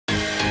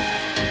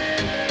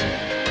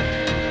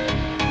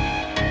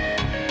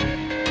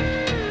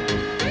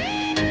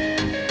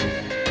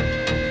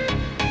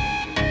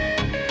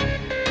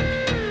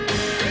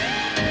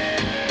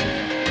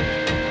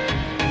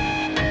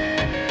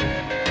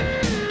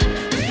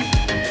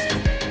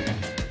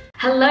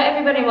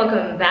everybody,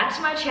 welcome back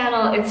to my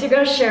channel. It's your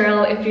girl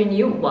Cheryl. If you're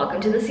new, welcome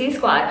to the C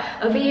Squad.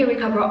 Over here we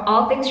cover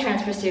all things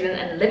transfer student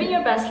and living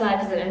your best life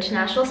as an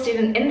international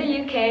student in the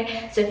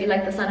UK. So if you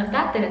like the sound of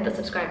that, then hit the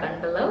subscribe button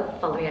below,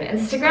 follow me on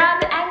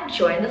Instagram, and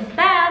join the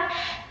fam.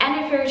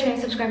 And if you're a returning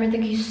subscriber,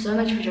 thank you so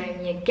much for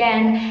joining me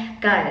again.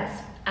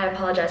 Guys, I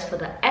apologize for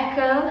the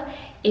echo.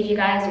 If you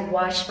guys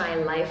watched my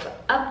life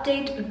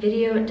update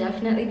video,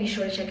 definitely be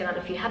sure to check it out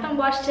if you haven't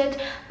watched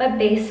it. But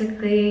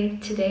basically,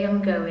 today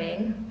I'm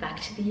going back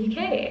to the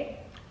UK.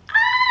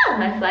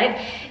 My flight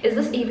is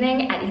this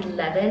evening at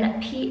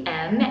 11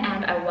 p.m.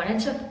 and I wanted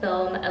to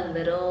film a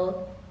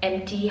little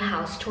empty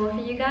house tour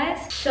for you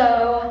guys.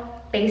 So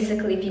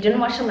basically, if you didn't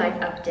watch the life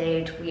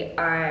update, we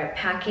are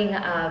packing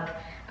up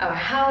our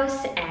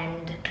house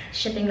and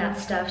shipping that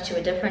stuff to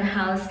a different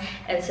house,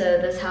 and so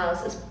this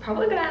house is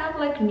probably gonna have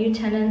like new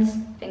tenants,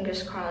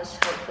 fingers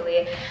crossed,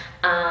 hopefully.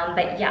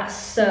 But yeah,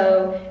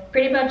 so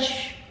pretty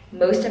much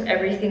most of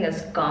everything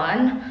is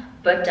gone,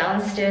 but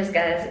downstairs,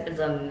 guys, is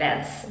a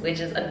mess, which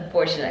is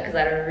unfortunate because I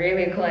had a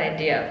really cool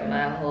idea for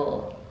my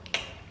whole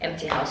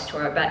empty house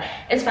tour, but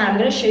it's fine. I'm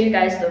gonna show you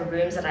guys the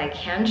rooms that I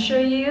can show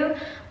you,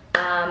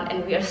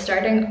 and we are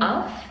starting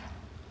off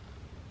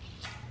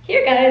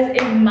here, guys,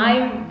 in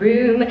my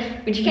room,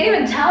 which you can't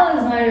even tell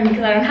is my room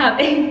because I don't have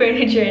any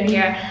furniture in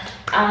here.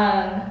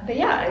 But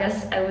yeah, I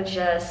guess I would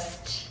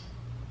just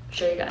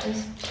show you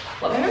guys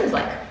what my room is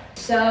like.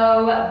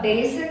 So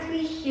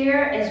basically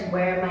here is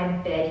where my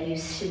bed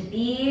used to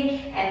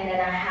be, and then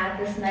I had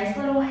this nice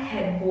little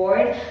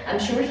headboard. I'm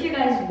sure if you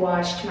guys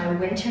watched my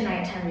winter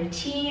nighttime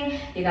routine,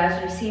 you guys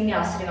would have seen me. I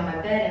was sitting on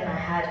my bed and I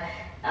had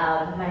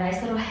my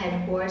nice little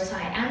headboard, so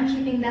I am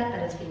keeping that.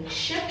 That is being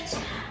shipped.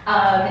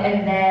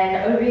 And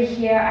then over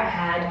here I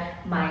had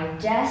my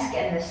desk,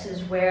 and this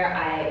is where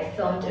I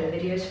filmed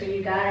videos for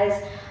you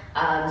guys.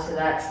 So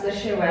that's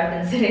literally where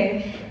I've been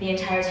sitting the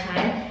entire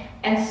time.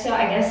 And so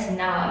I guess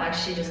now I'm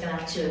actually just gonna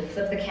have to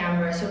flip the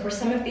camera. So for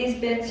some of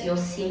these bits, you'll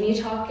see me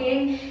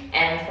talking,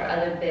 and for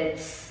other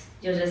bits,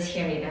 you'll just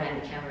hear me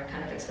behind the camera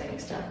kind of explaining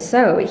stuff.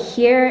 So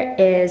here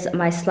is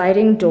my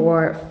sliding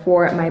door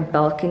for my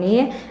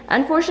balcony.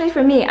 Unfortunately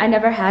for me, I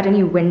never had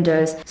any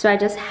windows, so I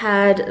just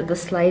had the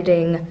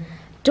sliding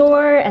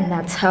door, and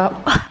that's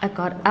how I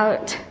got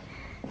out.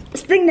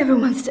 This thing never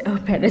wants to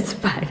open, it's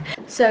fine.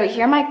 So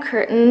here are my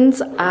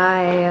curtains.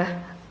 I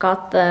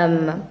got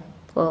them,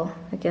 well,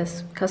 I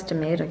guess custom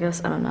made, I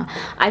don't know.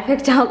 I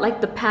picked out like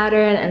the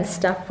pattern and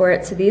stuff for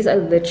it. So these are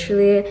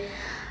literally,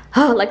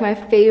 oh, like my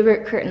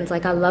favorite curtains.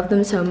 Like I love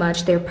them so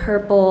much. They're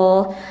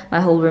purple. My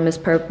whole room is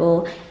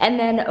purple. And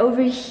then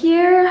over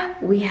here,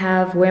 we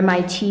have where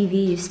my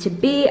TV used to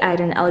be. I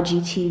had an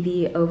LG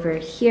TV over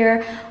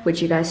here,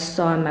 which you guys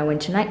saw in my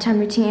winter nighttime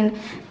routine.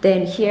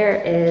 Then here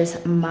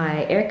is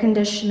my air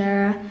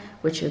conditioner,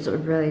 which is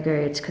really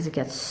great because it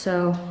gets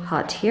so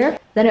hot here.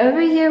 Then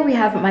over here, we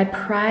have my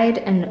pride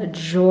and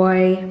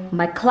joy,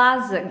 my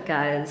closet,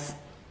 guys.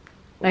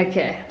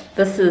 Okay,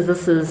 this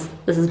is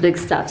big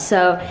stuff.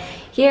 So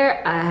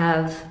here I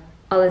have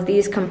all of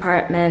these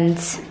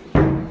compartments.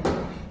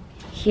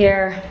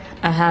 Here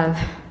I have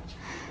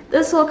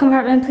this little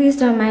compartment. Please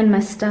don't mind my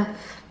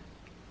stuff.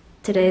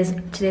 Today's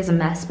a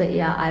mess, but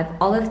yeah, I have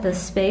all of this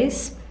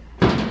space.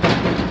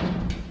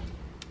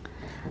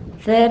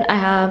 Then I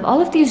have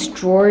all of these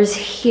drawers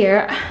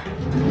here.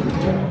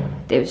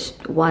 There's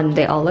one,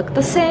 they all look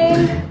the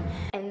same.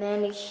 And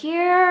then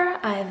here,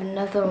 I have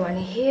another one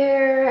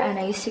here, and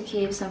I used to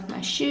keep some of my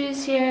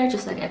shoes here,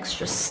 just like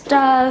extra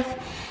stuff.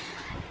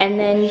 And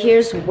then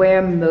here's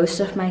where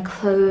most of my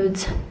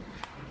clothes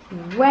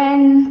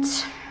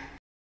went.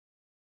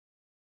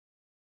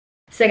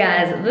 So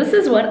guys, this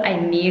is what I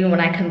mean when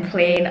I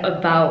complain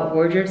about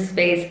wardrobe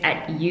space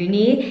at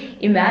uni.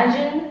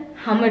 Imagine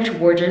how much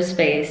wardrobe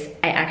space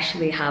I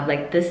actually have.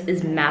 Like, this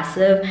is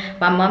massive.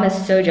 My mom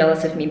is so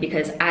jealous of me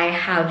because I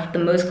have the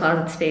most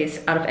closet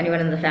space out of anyone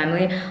in the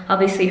family.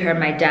 Obviously her and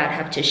my dad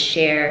have to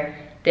share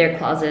their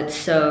closets,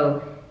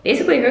 so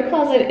basically her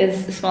closet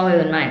is smaller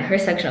than mine. Her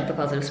section of the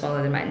closet is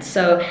smaller than mine.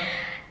 So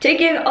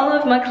taking all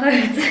of my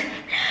clothes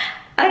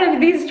out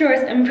of these drawers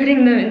and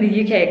putting them in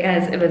the UK,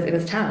 guys, it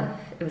was tough.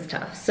 It was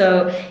tough.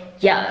 So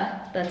yeah,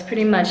 that's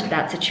pretty much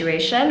that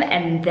situation.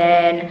 And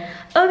then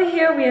over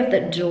here we have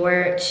the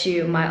door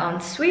to my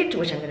ensuite,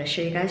 which I'm gonna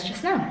show you guys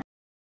just now.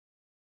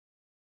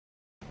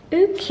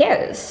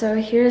 Okay, so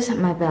here's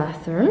my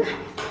bathroom.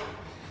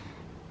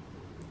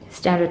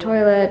 Standard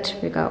toilet,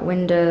 we got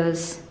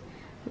windows,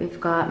 we've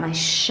got my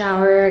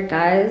shower.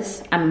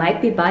 Guys, I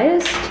might be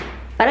biased,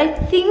 but I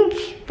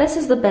think this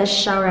is the best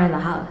shower in the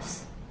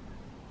house.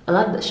 I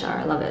love this shower,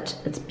 I love it,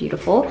 it's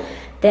beautiful.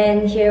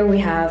 Then here we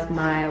have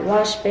my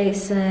wash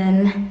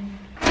basin,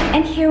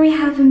 and here we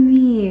have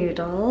me,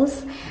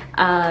 dolls.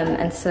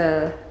 And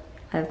so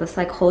I have this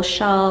like whole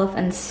shelf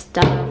and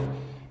stuff.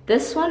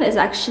 This one is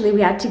actually,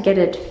 we had to get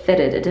it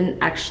fitted. It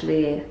didn't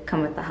actually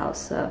come with the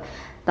house, so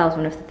that was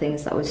one of the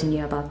things that was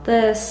new about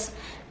this.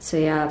 So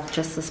yeah,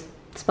 just this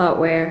spot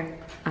where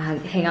I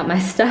hang out my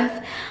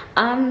stuff.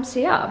 So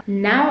yeah,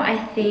 now I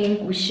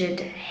think we should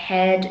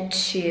head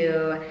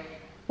to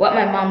what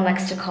my mom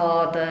likes to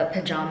call the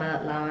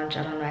pajama lounge.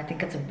 I don't know, I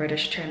think it's a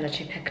British term that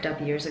she picked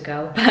up years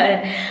ago,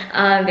 but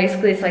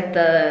basically it's like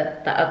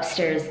the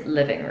upstairs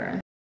living room.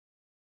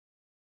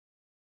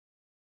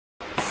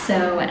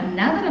 So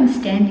now that I'm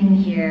standing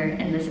here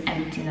in this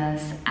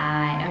emptiness,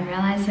 I am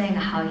realizing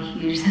how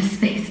huge this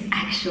space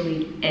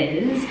actually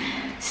is.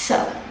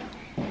 So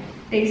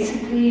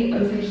basically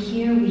over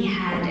here we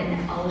had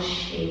an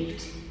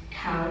L-shaped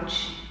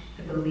couch.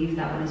 I believe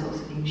that one is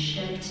also being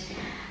shipped.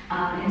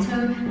 And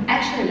so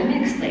actually, let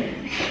me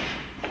explain.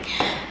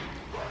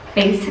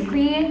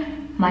 Basically,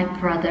 my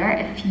brother,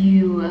 if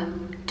you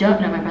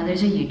don't know, my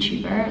brother's a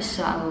YouTuber,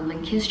 so I will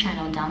link his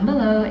channel down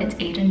below. It's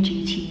Aiden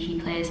GT. He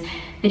plays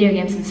video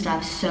games and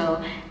stuff.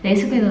 So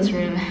basically this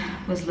room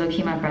was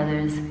low-key my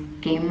brother's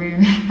game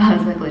room. That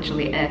was like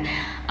literally it.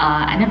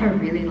 I never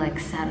really like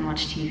sat and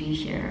watched TV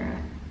here.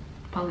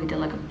 Probably did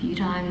like a few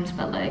times,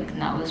 but like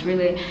no, it was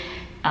really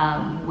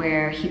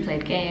where he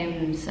played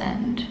games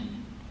and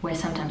where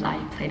sometimes I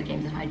played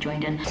games if I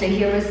joined in. So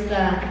here was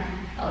the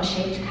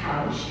L-shaped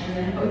couch, and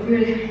then over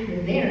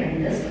there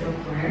in this little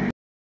corner,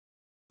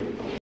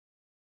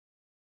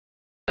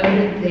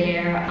 over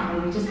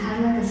there, we just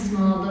had like a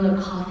small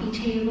little coffee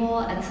table.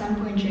 At some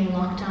point during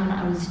lockdown,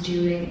 I was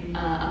doing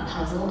a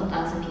puzzle, a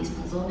 1,000-piece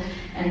puzzle,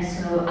 and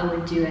so I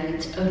would do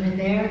it over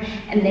there.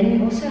 And then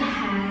we also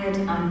had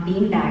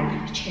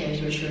beanbag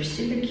chairs, which were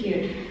super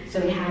cute. So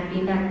we had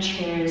beanbag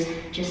chairs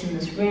just in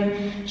this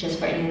room, just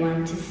for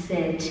anyone to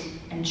sit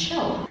and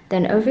chill.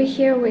 Then over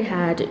here we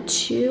had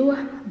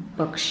 2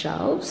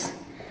 bookshelves,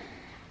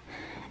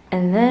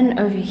 and then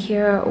over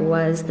here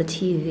was the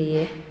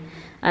TV.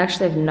 I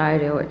actually have no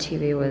idea what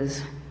TV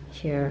was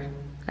here.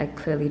 I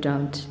clearly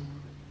don't.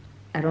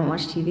 I don't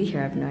watch TV here.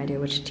 I have no idea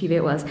which TV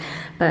it was.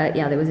 But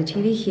yeah, there was a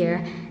TV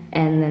here,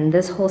 and then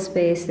this whole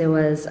space there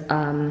was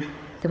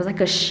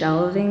like a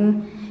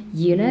shelving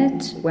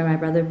unit where my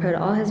brother put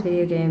all his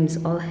video games,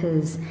 all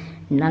his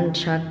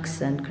nunchucks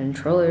and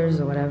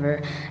controllers or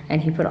whatever,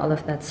 and he put all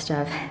of that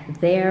stuff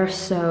there.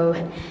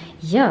 So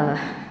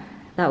yeah,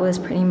 that was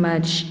pretty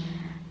much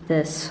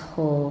this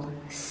whole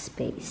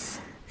space.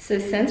 So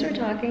since we're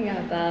talking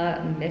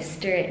about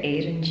Mr.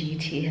 Aiden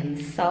GT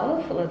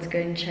himself, let's go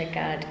and check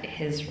out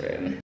his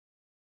room.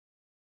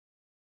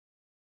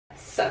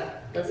 So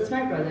this is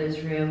my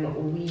brother's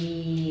room.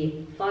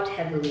 We fought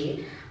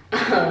heavily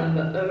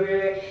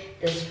over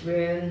this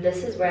room.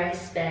 This is where I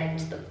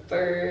spent the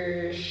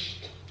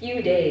first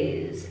few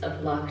days of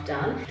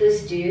lockdown.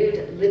 This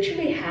dude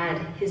literally had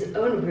his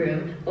own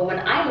room, but when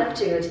I left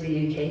to go to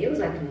the UK, he was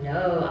like,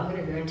 no, I'm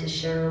gonna go into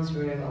Cheryl's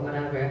room or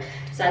whatever.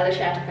 So I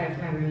literally had to fight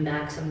for my room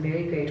back, so I'm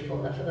very grateful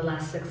that for the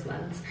last 6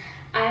 months,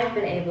 I've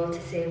been able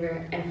to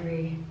savor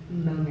every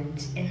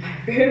moment in my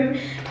room.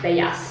 But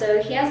yeah,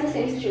 so he has the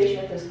same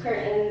situation with his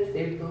curtains,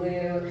 they're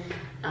blue.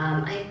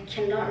 I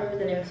cannot remember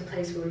the name of the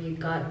place where he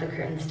got the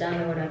curtains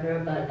done or whatever,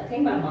 but I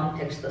think my mom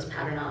picked this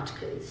pattern out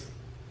because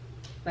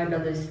my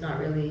brother's not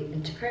really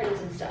into curtains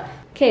and stuff.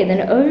 Okay,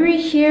 then over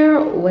here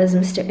was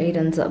Mr.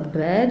 Aiden's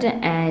bed,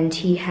 and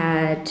he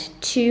had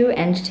 2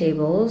 end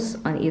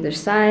tables on either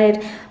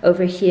side.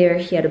 Over here,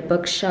 he had a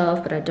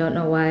bookshelf, but I don't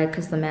know why,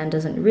 because the man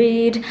doesn't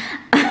read.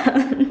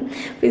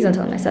 Please don't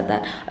tell him I said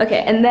that.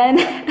 Okay, and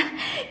then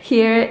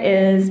here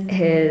is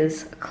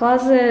his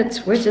closet,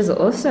 which is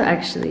also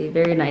actually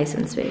very nice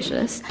and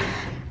spacious.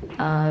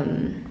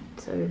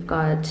 So we've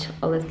got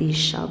all of these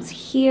shelves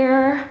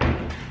here.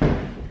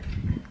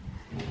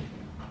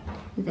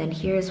 Then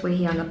here's where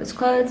he hung up his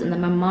clothes, and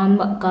then my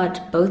mom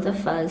got both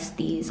of us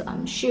these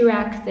shoe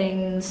rack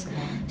things.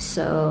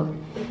 So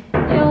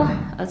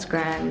yeah, that's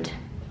grand.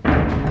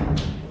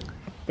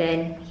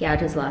 Then he had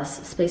his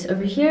last space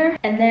over here.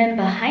 And then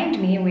behind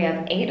me we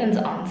have Aiden's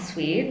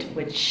ensuite,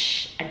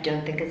 which I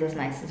don't think is as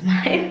nice as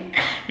mine.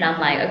 And I'm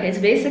like, okay,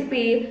 so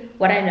basically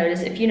what I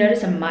noticed, if you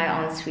notice in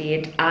my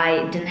ensuite,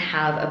 I didn't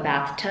have a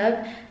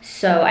bathtub.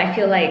 So I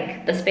feel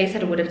like the space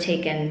that it would have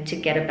taken to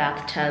get a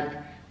bathtub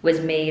was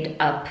made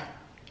up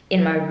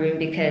in my room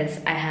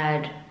because I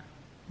had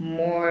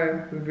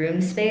more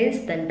room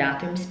space than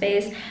bathroom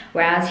space,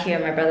 whereas here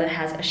my brother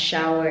has a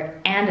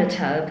shower and a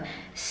tub,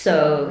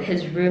 so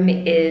his room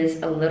is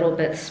a little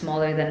bit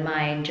smaller than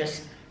mine.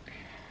 Just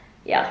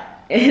yeah,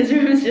 his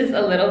room is just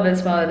a little bit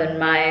smaller than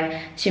mine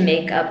to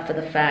make up for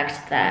the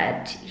fact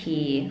that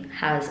he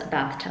has a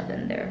bathtub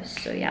in there.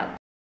 So yeah.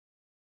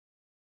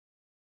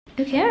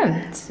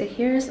 Okay, so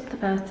here's the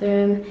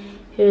bathroom.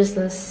 Here's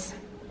this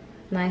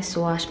nice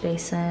wash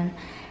basin.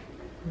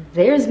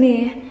 There's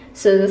me.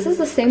 So this is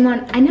the same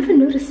one. I never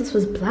noticed this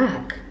was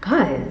black,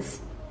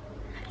 guys.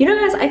 You know,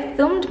 guys, I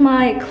filmed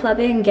my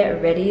clubbing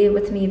get ready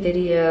with me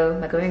video,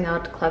 my going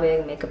out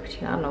clubbing makeup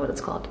routine, I don't know what it's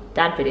called,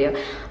 that video.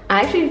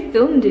 I actually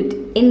filmed it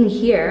in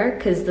here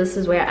because this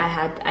is where I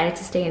had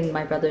to stay in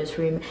my brother's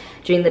room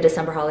during the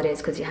December holidays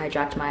because he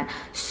hijacked mine.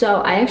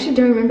 So I actually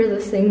don't remember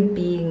this thing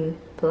being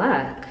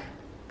black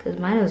because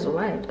mine is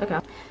white. Okay.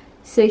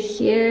 So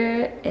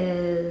here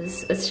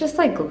is, it's just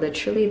like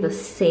literally the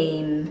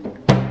same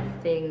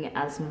thing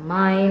as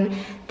mine.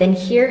 Then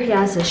here he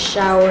has a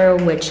shower,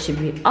 which to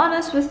be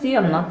honest with you,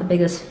 I'm not the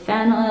biggest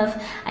fan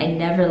of. I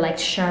never liked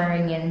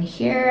showering in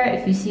here.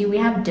 If you see, we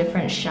have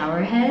different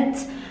shower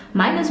heads.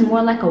 Mine is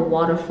more like a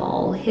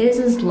waterfall. His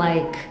is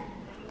like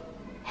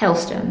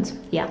hailstones.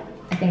 Yeah,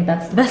 I think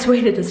that's the best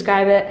way to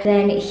describe it.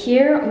 Then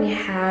here we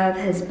have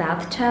his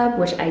bathtub,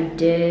 which I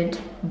did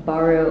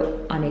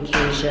borrow on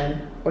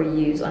occasion or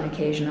use on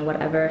occasion or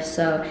whatever.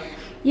 So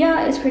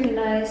yeah, it's pretty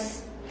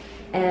nice.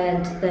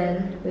 And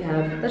then we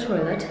have the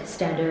toilet,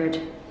 standard,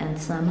 and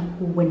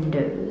some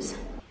windows.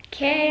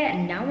 Okay,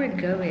 and now we're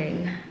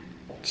going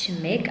to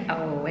make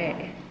our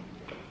way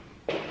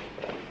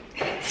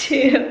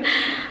to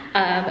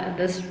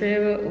this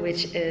room,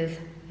 which is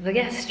the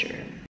guest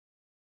room.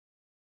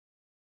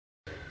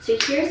 So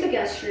here's the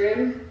guest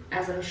room.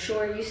 As I'm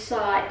sure you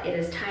saw, it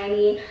is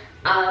tiny.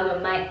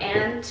 My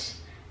aunt,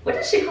 what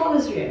did she call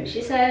this room?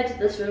 She said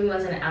this room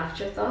was an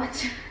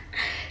afterthought.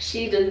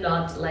 She did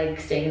not like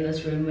staying in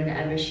this room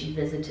whenever she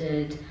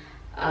visited.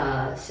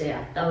 So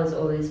yeah, that was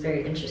always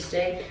very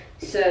interesting.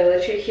 So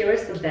literally here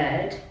was the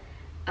bed.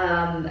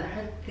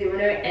 There were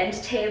no end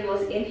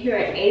tables in here or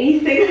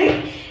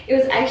anything. Like, it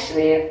was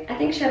actually, I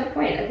think she had a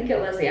point. I think it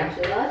was the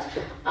afterthought.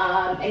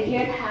 And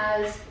here it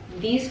has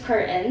these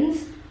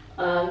curtains.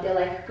 They're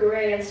like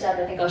gray and stuff.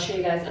 I think I'll show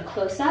you guys a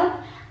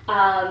close-up.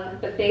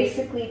 But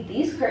basically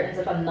these curtains,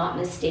 if I'm not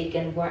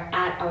mistaken, were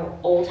at our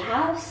old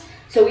house.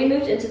 So we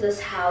moved into this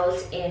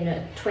house in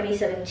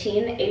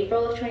 2017,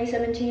 April of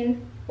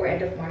 2017, or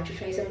end of March of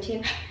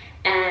 2017.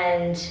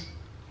 And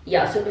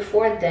yeah, so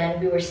before then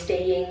we were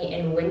staying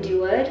in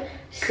Windywood.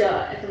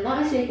 So if I'm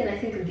not mistaken, I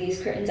think these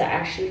curtains are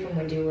actually from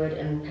Windywood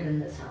and put in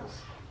this house.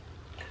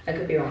 I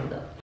could be wrong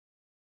though.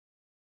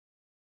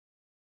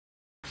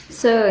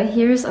 So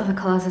here's the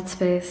closet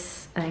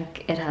space.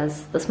 Like, it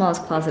has the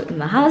smallest closet in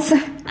the house,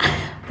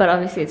 but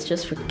obviously it's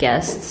just for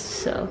guests,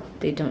 so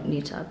they don't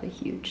need to have a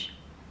huge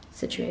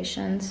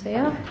situation. So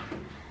yeah,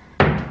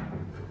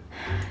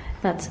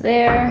 that's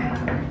there,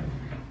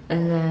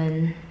 and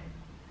then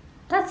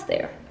that's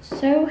there.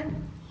 So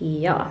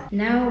yeah,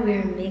 now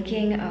we're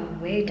making our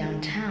way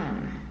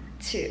downtown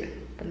to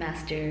the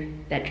master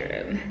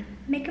bedroom.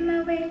 Making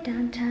my way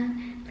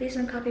downtown. Please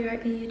don't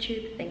copyright me,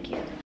 YouTube. Thank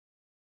you.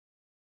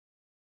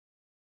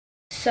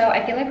 So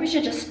I feel like we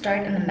should just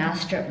start in the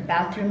master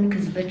bathroom,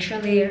 because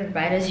literally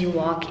right as you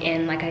walk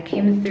in, like, I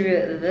came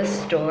through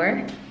this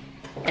door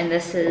and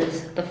this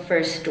is the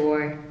first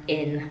door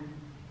in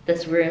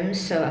this room.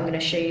 So I'm gonna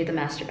show you the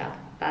master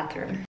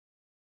bathroom.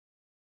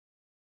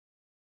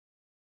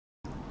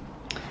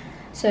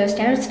 So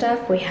standard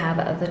stuff, we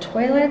have the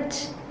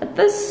toilet, but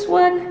this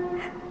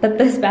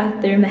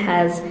bathroom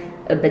has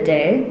a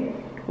bidet,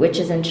 which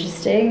is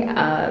interesting.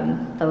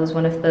 That was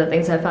one of the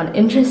things I found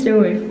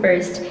interesting when we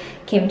first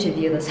came to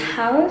view this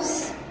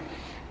house.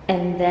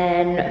 And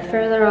then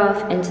further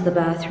off into the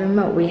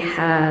bathroom, we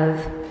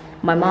have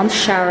my mom's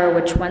shower,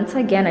 which once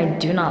again, I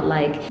do not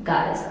like.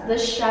 Guys, the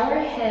shower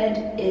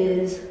head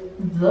is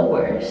the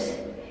worst.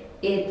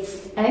 I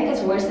think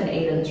it's worse than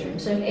Aiden's room.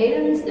 So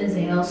Aiden's is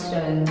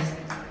hailstones.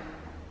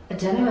 I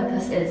don't know what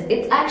this is.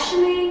 It's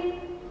actually,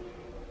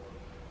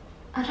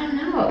 I don't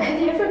know. Have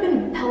you ever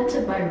been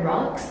pelted by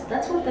rocks?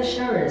 That's what the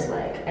shower is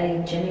like. I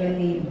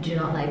genuinely do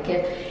not like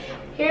it.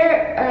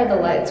 Here are the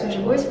lights, which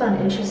I've always found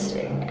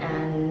interesting.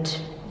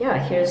 And yeah,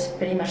 here's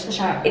pretty much the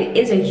shower. It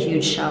is a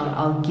huge shower,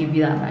 I'll give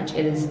you that much.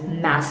 It is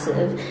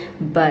massive,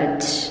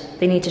 but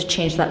they need to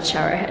change that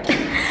shower head.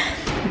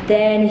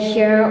 Then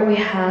here we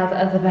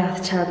have the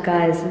bathtub,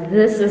 guys.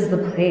 This is the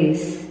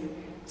place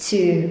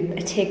to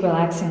take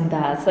relaxing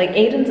baths. Like,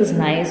 Aiden's is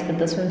nice, but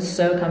this one's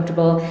so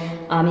comfortable.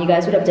 You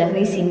guys would have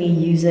definitely seen me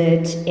use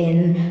it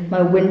in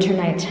my winter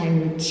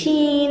nighttime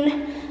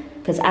routine,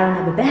 because I don't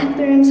have a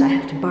bathroom, so I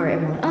have to borrow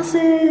everyone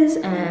else's.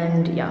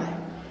 And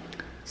yeah,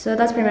 so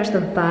that's pretty much the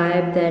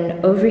vibe.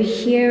 Then over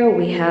here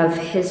we have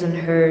his and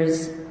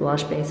hers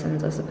wash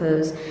basins, I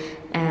suppose,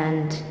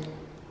 and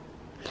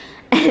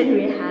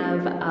we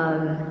have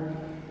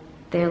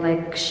their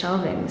like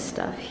shelving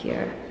stuff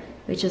here,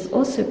 which is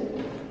also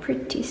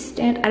pretty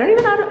standard. I don't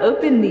even know how to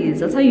open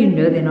these. That's how you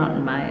know they're not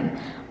mine.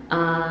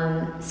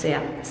 So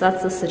yeah, so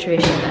that's the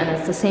situation, and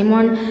it's the same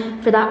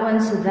one for that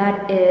one. So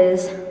that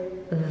is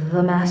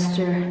the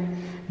master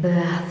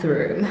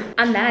bathroom.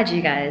 I'm mad,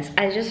 you guys.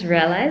 I just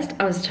realized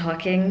I was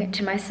talking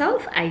to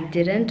myself. I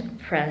didn't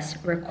press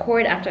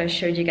record after I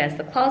showed you guys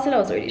the closet. I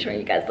was already showing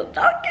you guys the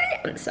balcony.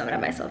 I'm so mad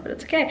at myself, but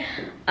it's okay.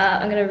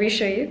 I'm gonna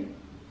re-show you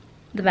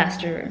the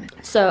master room.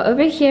 So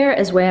over here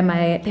is where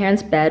my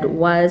parents' bed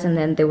was, and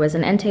then there was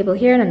an end table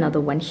here and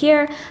another one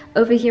here.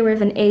 Over here we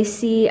have an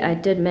AC. I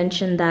did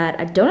mention that.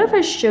 I don't know if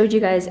I showed you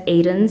guys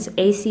Aiden's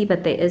AC,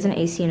 but there is an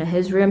AC in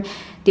his room.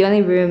 The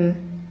only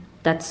room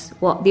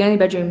the only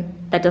bedroom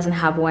that doesn't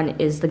have one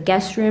is the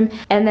guest room.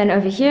 And then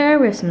over here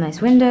we have some nice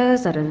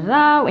windows,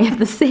 We have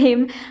the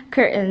same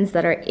curtains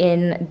that are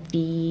in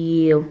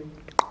the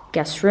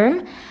guest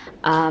room.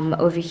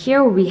 Over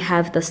here we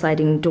have the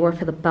sliding door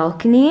for the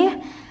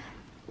balcony.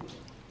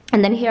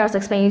 And then here I was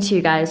explaining to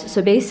you guys,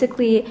 so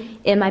basically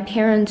in my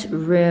parents'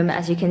 room,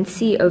 as you can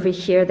see over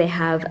here, they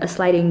have a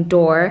sliding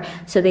door,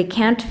 so they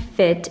can't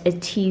fit a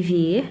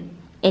TV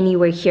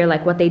anywhere here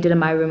like what they did in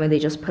my room where they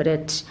just put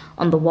it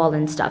on the wall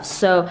and stuff.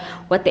 So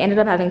what they ended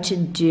up having to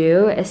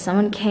do is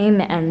someone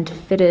came and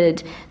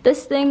fitted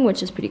this thing,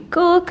 which is pretty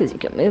cool because you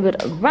can move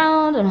it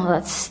around and all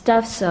that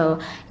stuff. So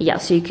yeah,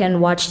 so you can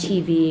watch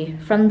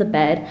TV from the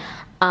bed.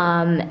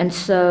 And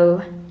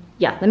so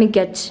yeah, let me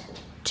get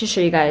to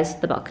show you guys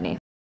the balcony.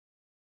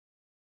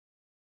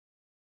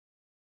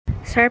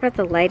 Sorry about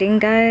the lighting,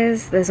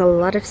 guys. There's a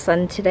lot of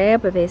sun today,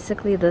 but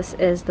basically this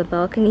is the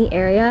balcony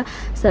area.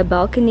 So the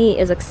balcony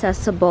is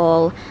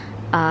accessible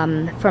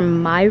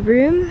from my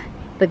room,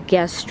 the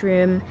guest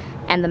room,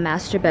 and the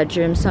master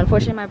bedroom. So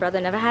unfortunately my brother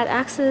never had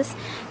access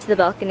to the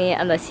balcony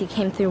unless he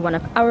came through one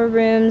of our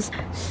rooms.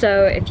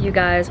 So if you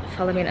guys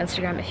follow me on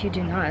Instagram, if you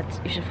do not,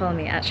 you should follow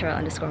me at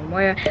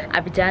Cheryl_Moyo.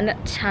 I've done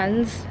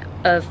tons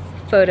of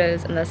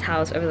photos in this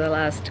house over the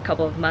last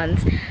couple of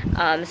months.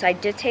 So I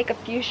did take a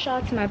few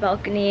shots in my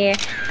balcony. I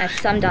have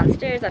some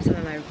downstairs, I have some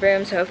in my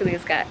room, so hopefully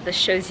this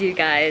shows you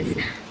guys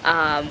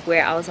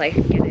where I was like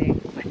getting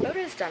my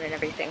photos done and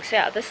everything. So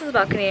yeah, this is the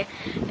balcony.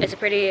 It's a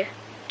pretty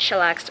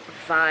chillaxed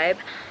vibe.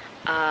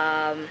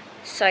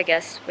 So I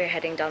guess we're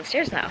heading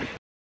downstairs now.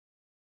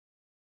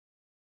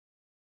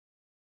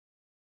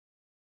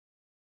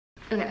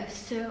 Okay,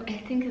 so I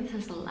think this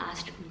is the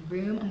last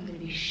room I'm going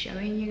to be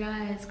showing you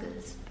guys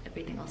because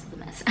everything else is a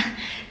mess.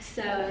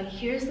 So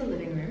here's the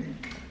living room.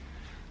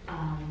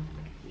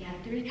 We have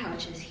 3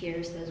 couches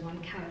here. So there's one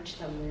couch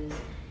that was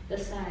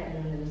this side, and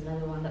then there was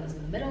another one that was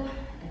in the middle,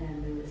 and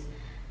then there was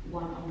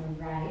one on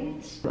the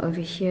right.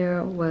 Over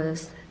here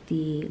was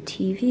the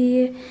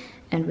TV,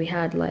 and we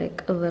had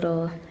like a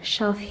little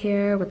shelf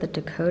here with the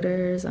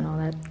decoders and all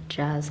that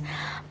jazz.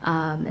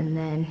 And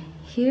then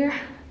here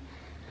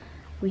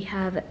we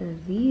have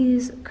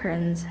these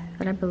curtains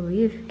that I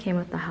believe came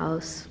with the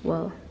house.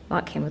 Well,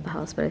 not came with the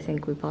house, but I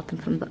think we bought them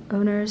from the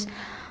owners.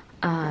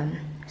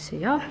 So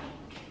yeah.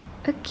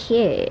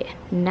 Okay,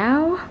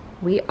 now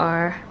we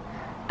are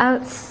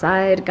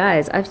outside.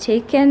 Guys, I've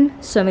taken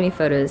so many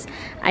photos.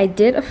 I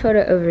did a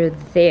photo over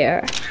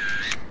there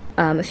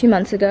a few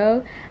months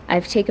ago.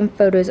 I've taken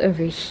photos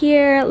over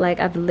here. Like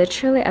I've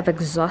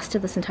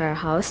exhausted this entire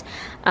house.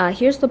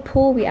 Here's the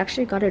pool. We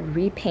actually got it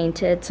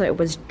repainted, so it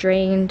was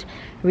drained,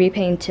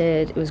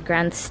 repainted. It was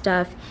grand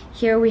stuff.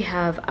 Here we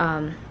have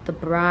the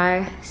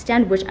bra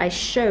stand, which I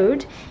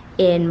showed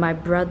in my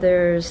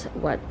brother's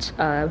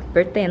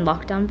birthday and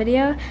lockdown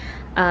video.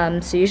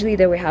 So usually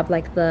there we have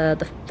like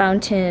the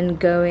fountain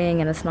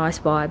going, and it's nice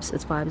vibes.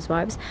 It's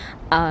vibes.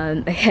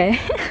 Okay.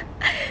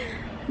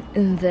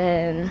 And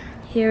then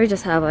here we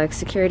just have like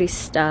security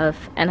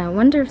stuff, and I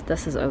wonder if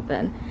this is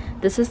open.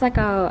 This is like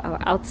our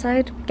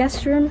outside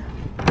guest room.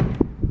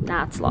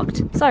 Nah, it's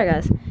locked. Sorry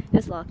guys,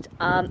 it's locked.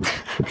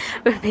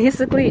 But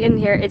basically in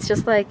here, it's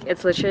just like,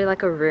 it's literally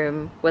like a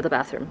room with a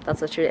bathroom.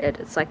 That's literally it.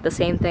 It's like the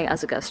same thing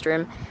as a guest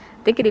room.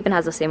 I think it even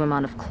has the same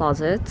amount of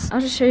closets. I'll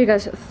just show you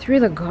guys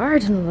through the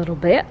garden a little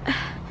bit.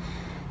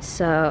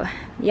 So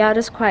yeah, it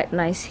is quite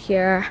nice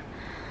here.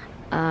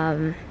 It's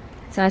a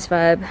nice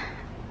vibe.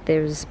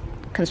 There's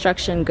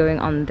construction going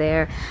on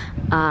there,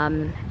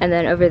 and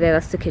then over there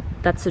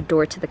that's the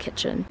door to the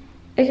kitchen.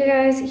 Okay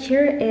guys,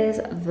 here is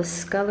the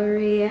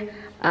scullery.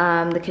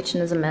 The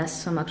kitchen is a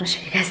mess, so I'm not gonna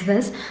show you guys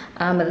this,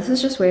 but this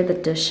is just where the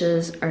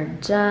dishes are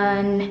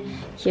done.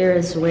 Here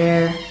is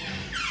where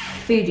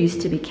food used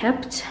to be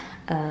kept,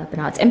 but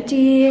now it's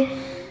empty.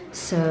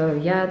 So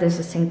yeah, there's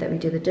a sink that we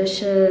do the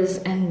dishes,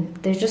 and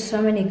there's just so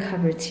many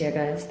cupboards here,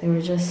 guys.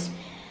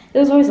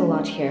 There's always a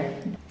lot here.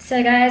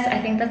 So guys,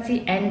 I think that's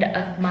the end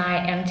of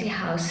my empty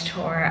house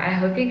tour. I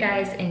hope you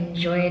guys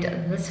enjoyed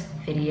this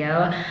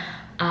video.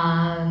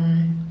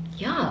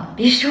 Yeah,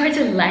 be sure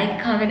to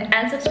like, comment,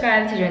 and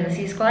subscribe to join the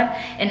C Squad,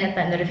 and hit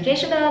that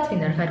notification bell to be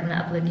notified when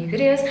I upload new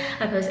videos.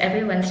 I post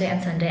every Wednesday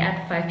and Sunday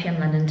at 5 p.m.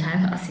 London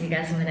time. I'll see you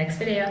guys in the next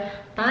video.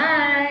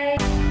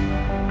 Bye!